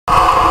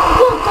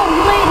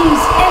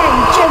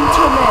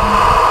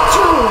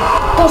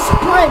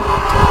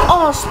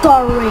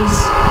all-star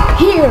race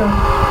here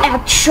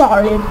at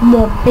Charlotte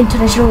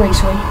International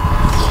Raceway.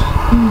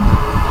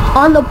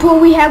 On the pool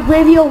we have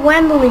Gravio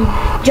Wembley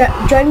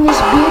joining this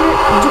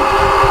beautiful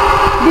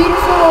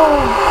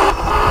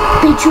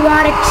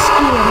patriotic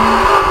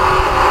scheme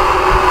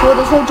for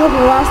the soldiers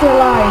who lost their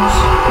lives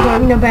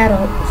during the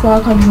battle for our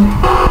country.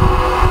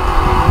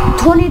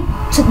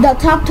 The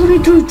top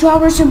 22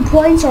 drivers and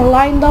points are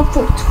lined up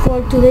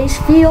for today's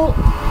field.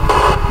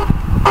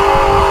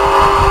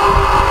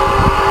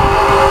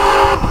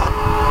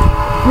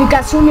 We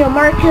got Sonia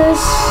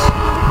Marcus,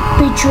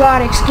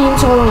 patriotic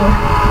schemes all over.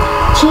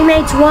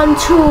 Teammates 1, 2.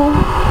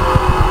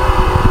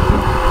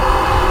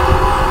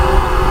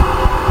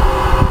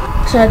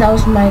 So that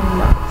was my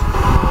mouth.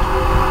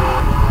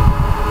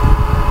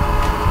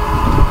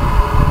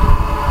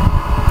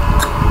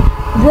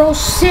 Row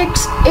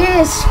 6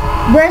 is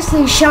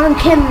Wesley Sean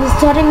Kent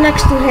starting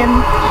next to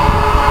him.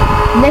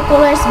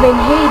 Nicholas Van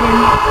Hayden.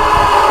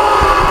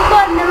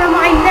 But never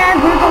mind that,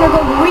 we're gonna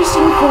go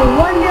racing for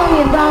 $1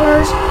 million,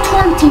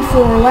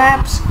 24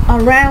 laps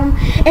around,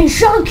 and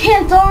Sean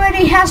Kent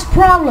already has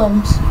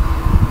problems.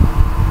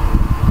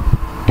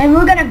 And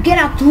we're gonna get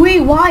a 3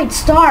 wide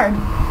start.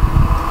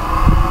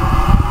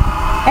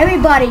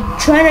 Everybody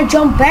trying to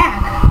jump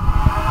back,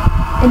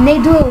 and they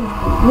do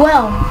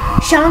well.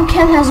 Sean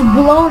Kent has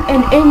blown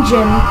an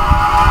engine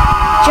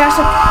just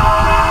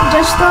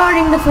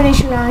starting the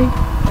finish line.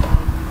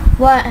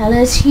 Well,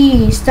 unless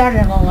he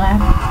started a lap.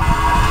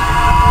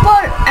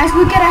 But as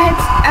we get a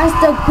as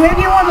the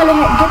Gravio Wembley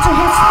gets a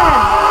head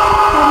start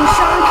from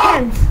Sean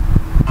Kent,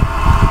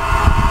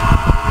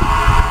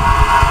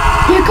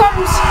 here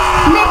comes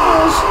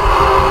Nichols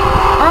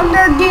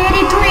under the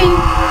 83,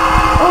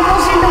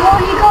 almost in the wall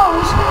he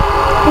goes,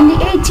 and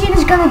the 18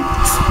 is gonna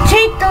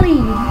take the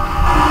lead.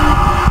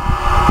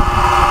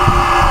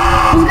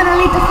 He's gonna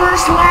lead the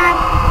first lap.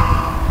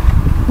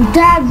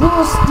 That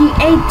rules the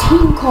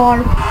 18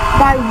 car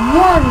by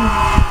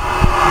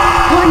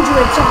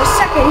 1/100ths of a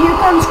second. Here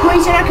comes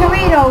Grayson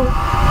Acevedo.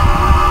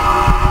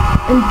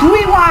 And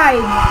 3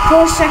 wide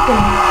for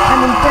second.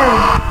 I'm in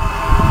third.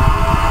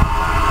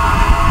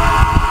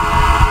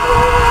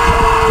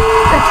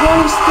 The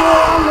 20 still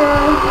under.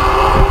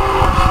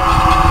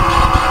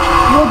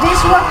 Will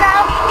this work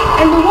out?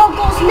 And the wall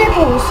goes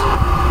Nichols.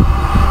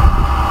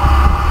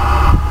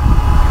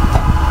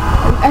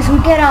 As we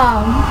get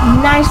a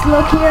nice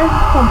look here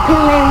from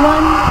pit lane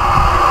 1.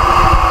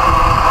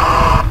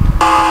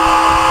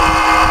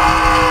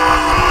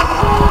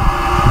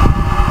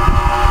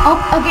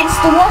 Up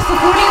against the walls, the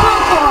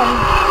 41 car.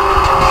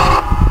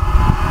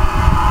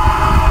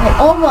 And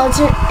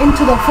almost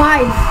into the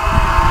 5.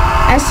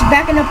 As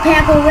back in the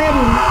pack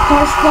already.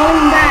 Cars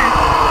falling back.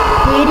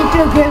 The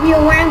 83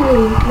 Gravio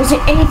Wembley was in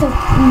 8th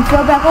and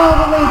fell back all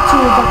the way to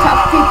the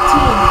top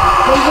 15.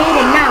 They made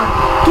it now.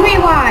 3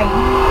 wide.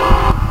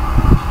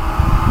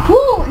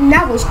 And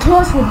that was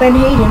close for Ben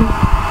Hayden.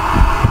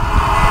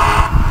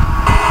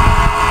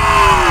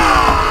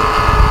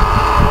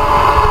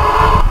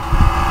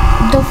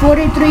 The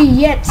 43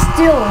 yet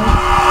still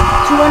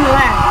to 1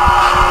 lap.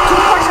 2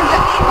 cars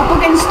up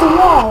against the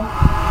wall.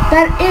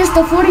 That is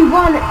the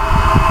 41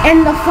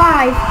 and the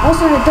 5.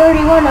 Also the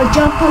 31 of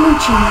John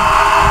Palucci.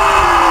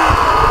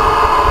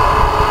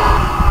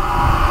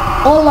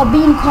 All the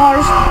Bean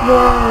cars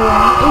were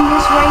in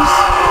this race.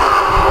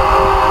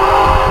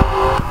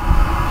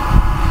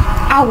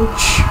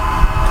 Ouch.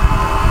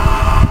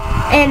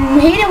 And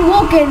Hayden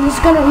Wilkins is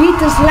gonna lead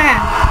this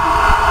lap.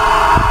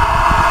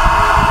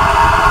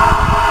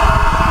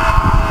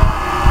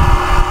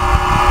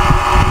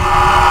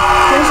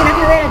 Grayson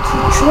Acevedo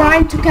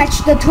trying to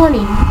catch the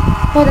 20.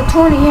 But the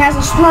 20 has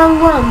a strong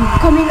run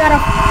coming out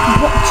of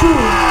 2.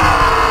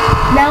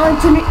 Now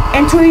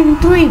entering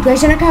 3.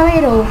 Grayson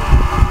Acevedo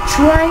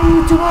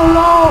trying to go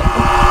low.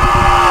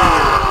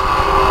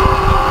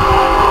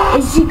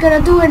 Is he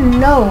gonna do it?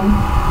 No.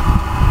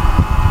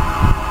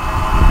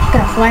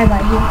 Gonna fly by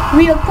here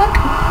real quick,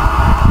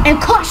 and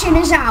caution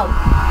is out.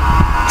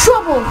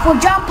 Trouble for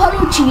John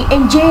Palucci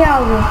and Jay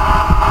Alder.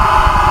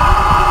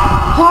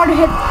 Hard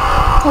hit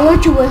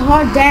Palucci with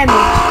hard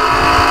damage,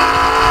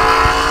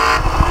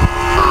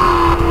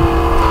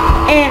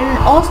 and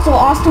also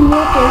Austin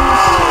Wilkins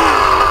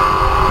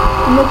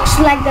looks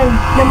like the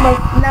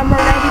number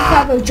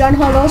 95 of John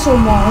Hunt also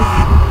more.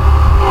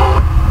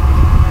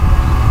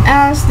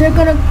 As they're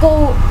gonna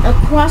go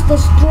across the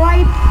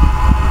stripe.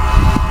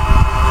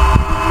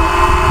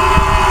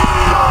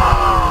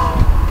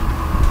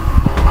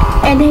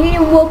 And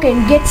Hayden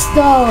Wilkins gets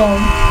the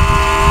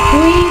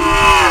 3.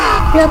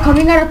 Yeah,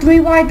 coming out of 3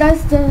 wide.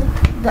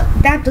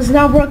 That does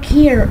not work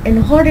here.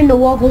 And hard in the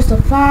wall goes to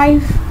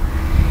 5.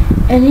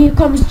 And here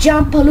comes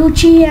John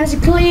Palucci. He has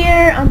it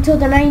clear until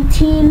the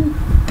 19.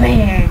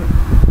 Bang!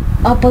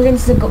 Up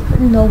against the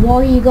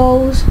wall he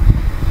goes.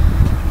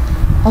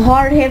 A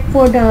hard hit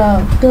for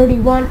the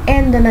 31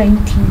 and the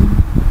 19.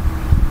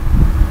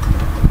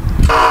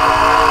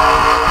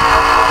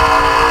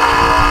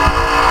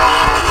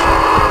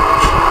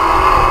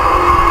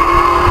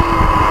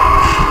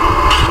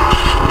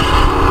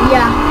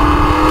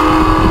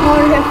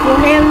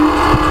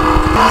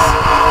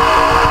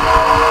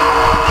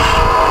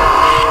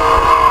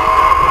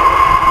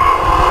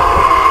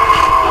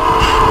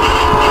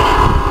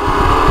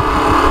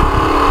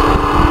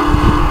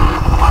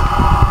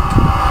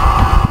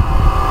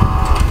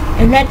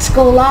 let's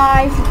go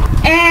live.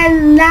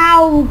 And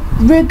now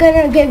we're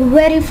gonna get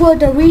ready for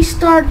the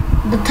restart.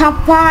 The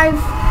top 5.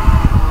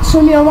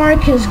 Sonia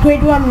Marcus,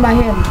 great run by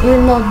him.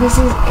 Even though this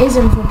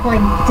isn't for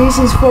point, this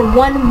is for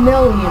 1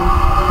 million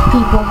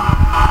people.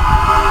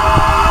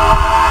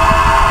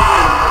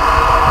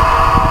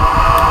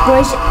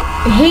 Grace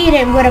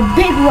Hayden with a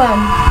big run.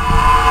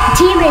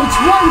 Teammates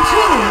 1-2.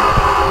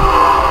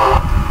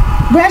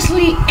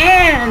 Wesley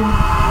and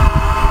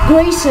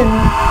Grayson,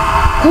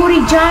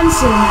 Cody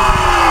Johnson.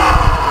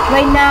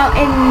 Right now,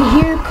 and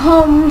here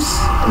comes,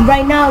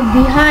 right now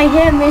behind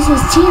him is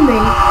his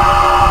teammate.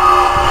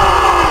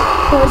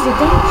 Or is it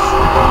Dash?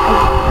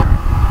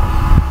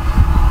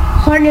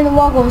 Hard in the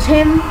wall goes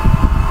him.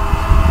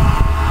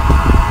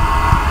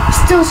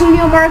 Still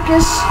Sonia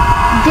Marcus.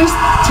 This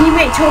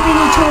teammates helping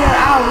each other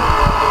out,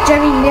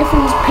 jamming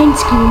different paint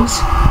schemes.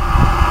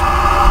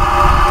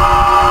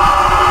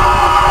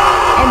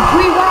 And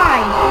 3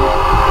 wide.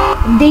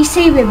 They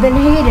save it, Ben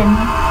Hayden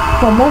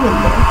for a moment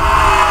there.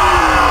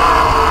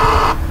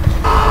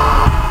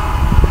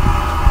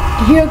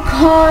 Here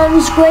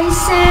comes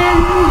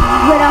Grayson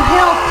with the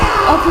help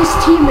of his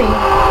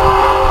teammate.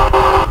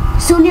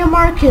 Sonia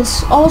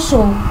Marcus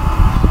also.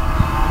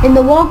 In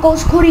the wall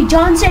goes Cody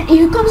Johnson.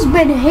 Here comes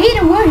Ben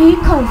Hayden. Where did he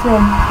come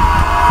from?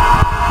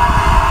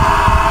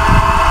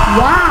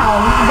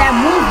 Wow, that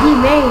move he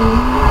made.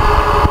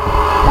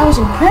 That was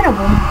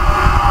incredible.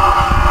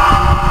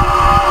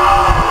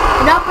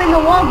 And up in the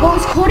wall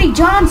goes Cody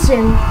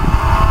Johnson.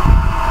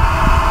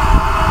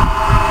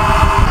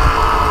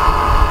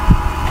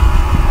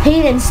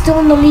 Hayden still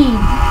in the lead.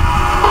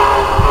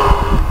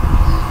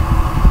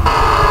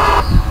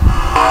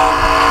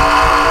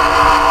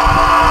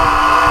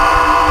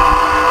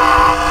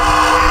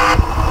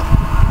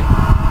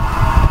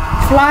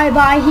 Fly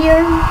by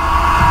here.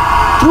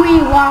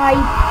 3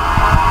 wide.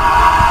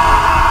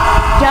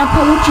 John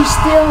Palucci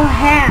still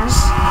has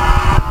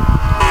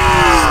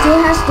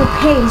the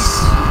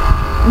pace.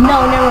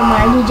 No, never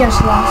mind. He just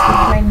lost it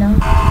right now.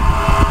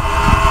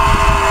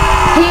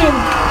 Hayden,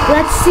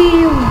 let's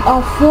see,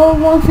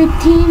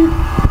 4:1:15,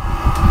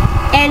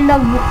 and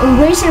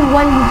Grayson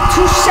went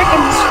 2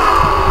 seconds,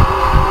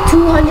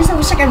 200 of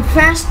a second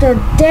faster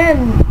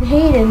than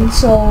Hayden,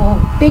 so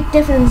big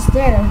difference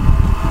there.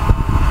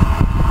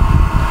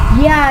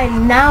 Yeah,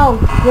 and now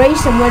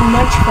Grayson went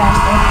much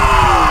faster.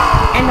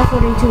 And the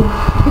 42.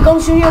 Here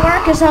comes Sonia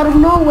Marcus out of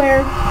nowhere,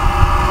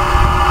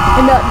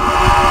 and the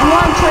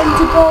one trying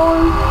to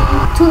go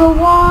to the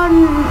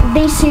one,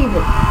 they save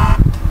it.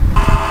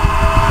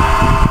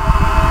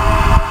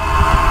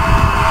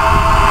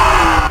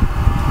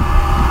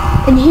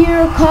 And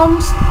here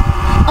comes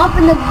up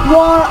in the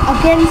wall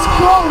against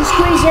close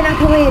Grayson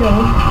Acevedo.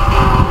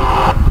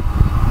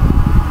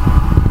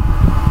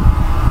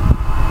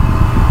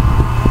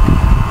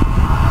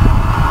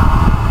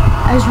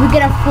 As we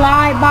get a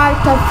fly by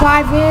top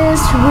 5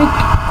 is Rick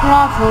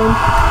Crawford.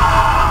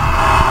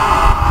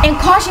 And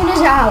caution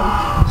is out.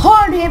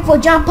 Hard hit for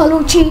John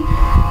Palucci,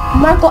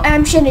 Marco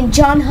Amshin, and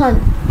John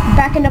Hunt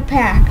back in the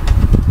pack.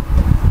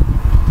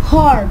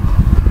 Hard.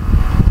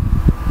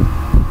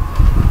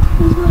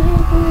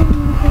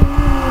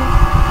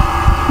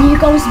 Here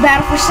comes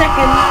battle for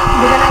second.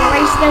 We're gonna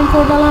race them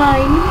for the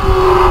line.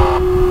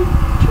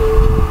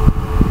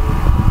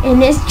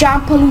 And it's John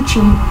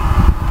Palucci.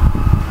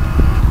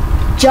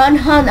 John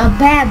Hunt, a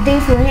bad day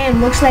for him.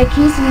 Looks like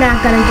he's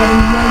not gonna get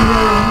in 1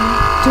 million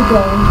to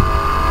go.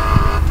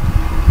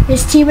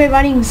 His teammate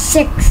running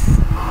 6th.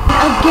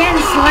 Again,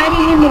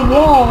 sliding in the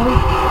wall.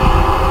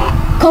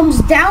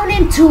 Comes down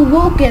into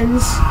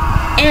Wilkins.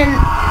 And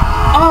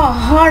a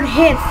hard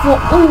hit for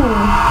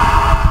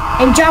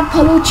and John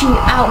Palucci,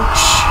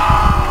 ouch.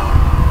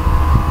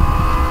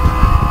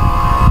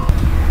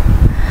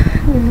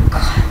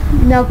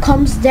 Now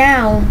comes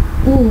down,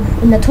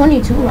 in the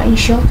 22, Ryan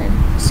Shelton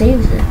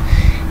saves it.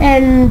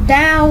 And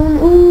down,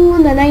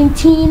 in the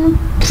 19,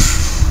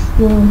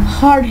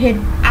 hard hit,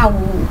 ow.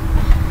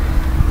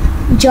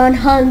 John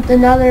Hunt,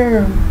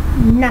 another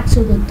not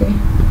so good day.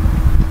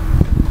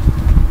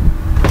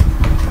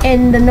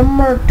 And the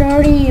number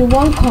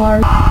 31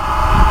 car,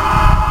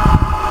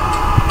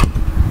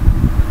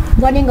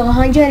 running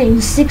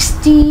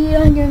 160,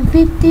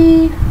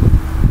 150,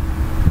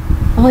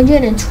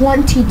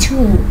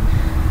 122.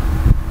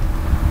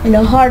 And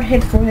a hard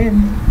hit for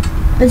him.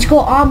 Let's go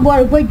on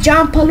board with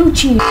John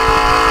Palucci.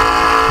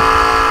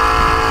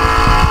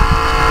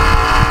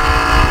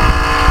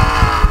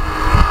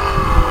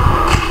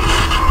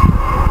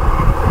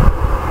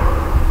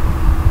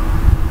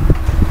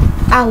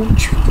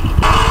 Ouch.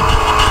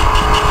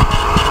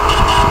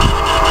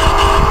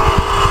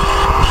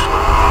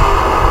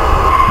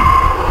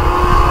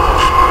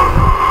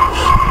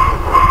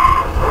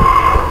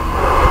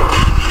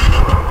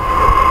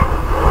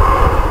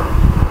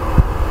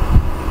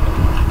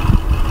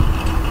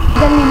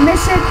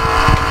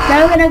 Now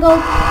we're gonna go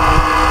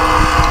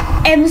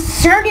and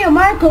Sergio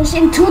Marcos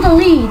into the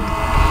lead.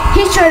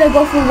 He's trying to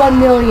go for 1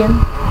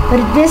 million, but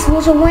if this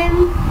was a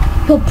win,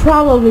 he'll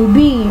probably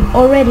be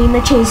already in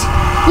the chase.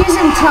 He's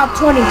in top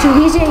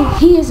 22.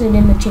 He isn't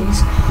in the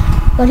chase,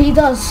 but he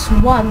does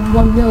want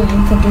 1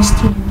 million for this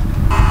team.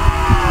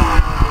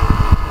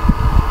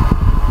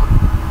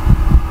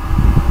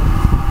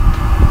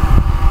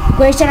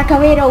 Grayson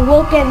Acevedo,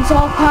 Wilkins,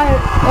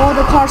 all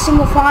the cars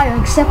single file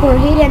except for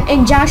Hayden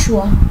and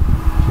Joshua.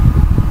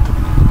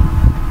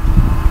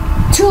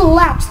 2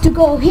 laps to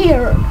go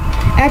here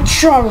at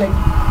Charlotte.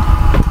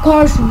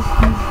 Cars,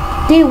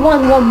 they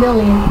won 1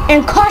 million,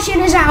 and caution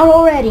is out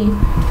already.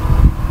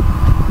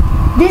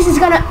 This is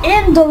gonna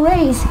end the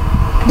race.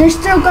 They're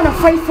still gonna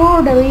fight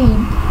for the lead.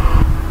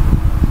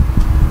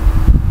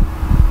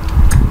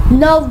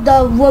 Now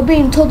we're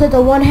being told that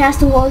the one has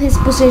to hold his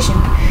position.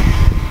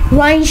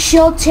 Ryan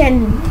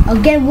Shelton,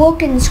 again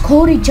Wilkins,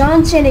 Cody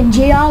Johnson, and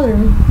Jay Aller.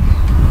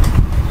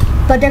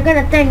 But they're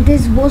gonna think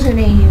this wasn't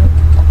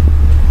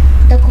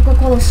the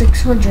Coca-Cola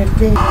 600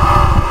 thing.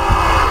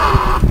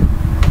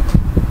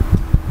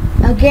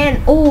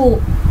 Again, oh,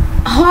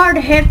 hard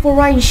hit for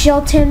Ryan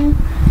Shelton.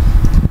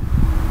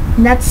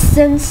 That's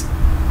since,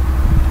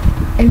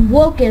 and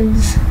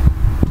Wilkins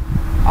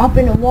up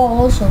in the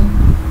wall also.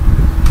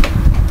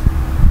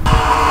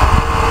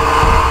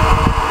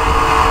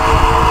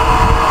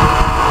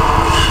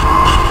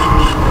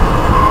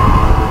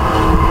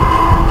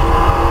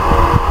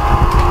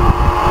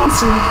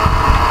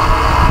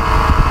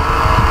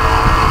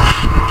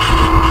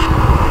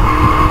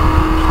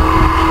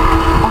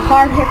 A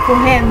hard hit for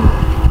him.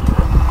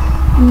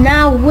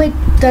 Now with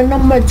the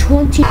number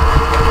 20.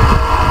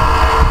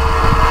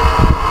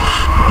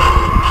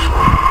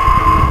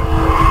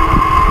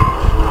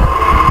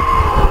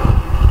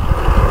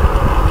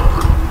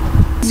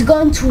 He's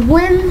going to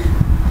win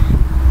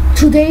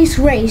today's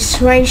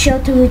race. Ryan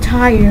Shelton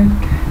retired.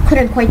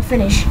 Couldn't quite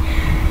finish.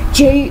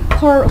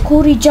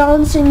 Cody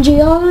Johnson,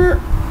 Jay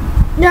Aller,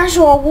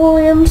 Joshua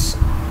Williams,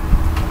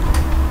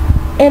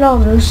 and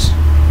others.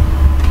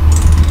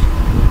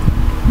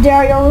 There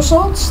are your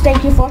results.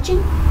 Thank you for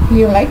watching.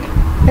 Leave a like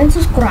and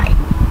subscribe.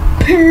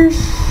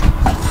 Peace.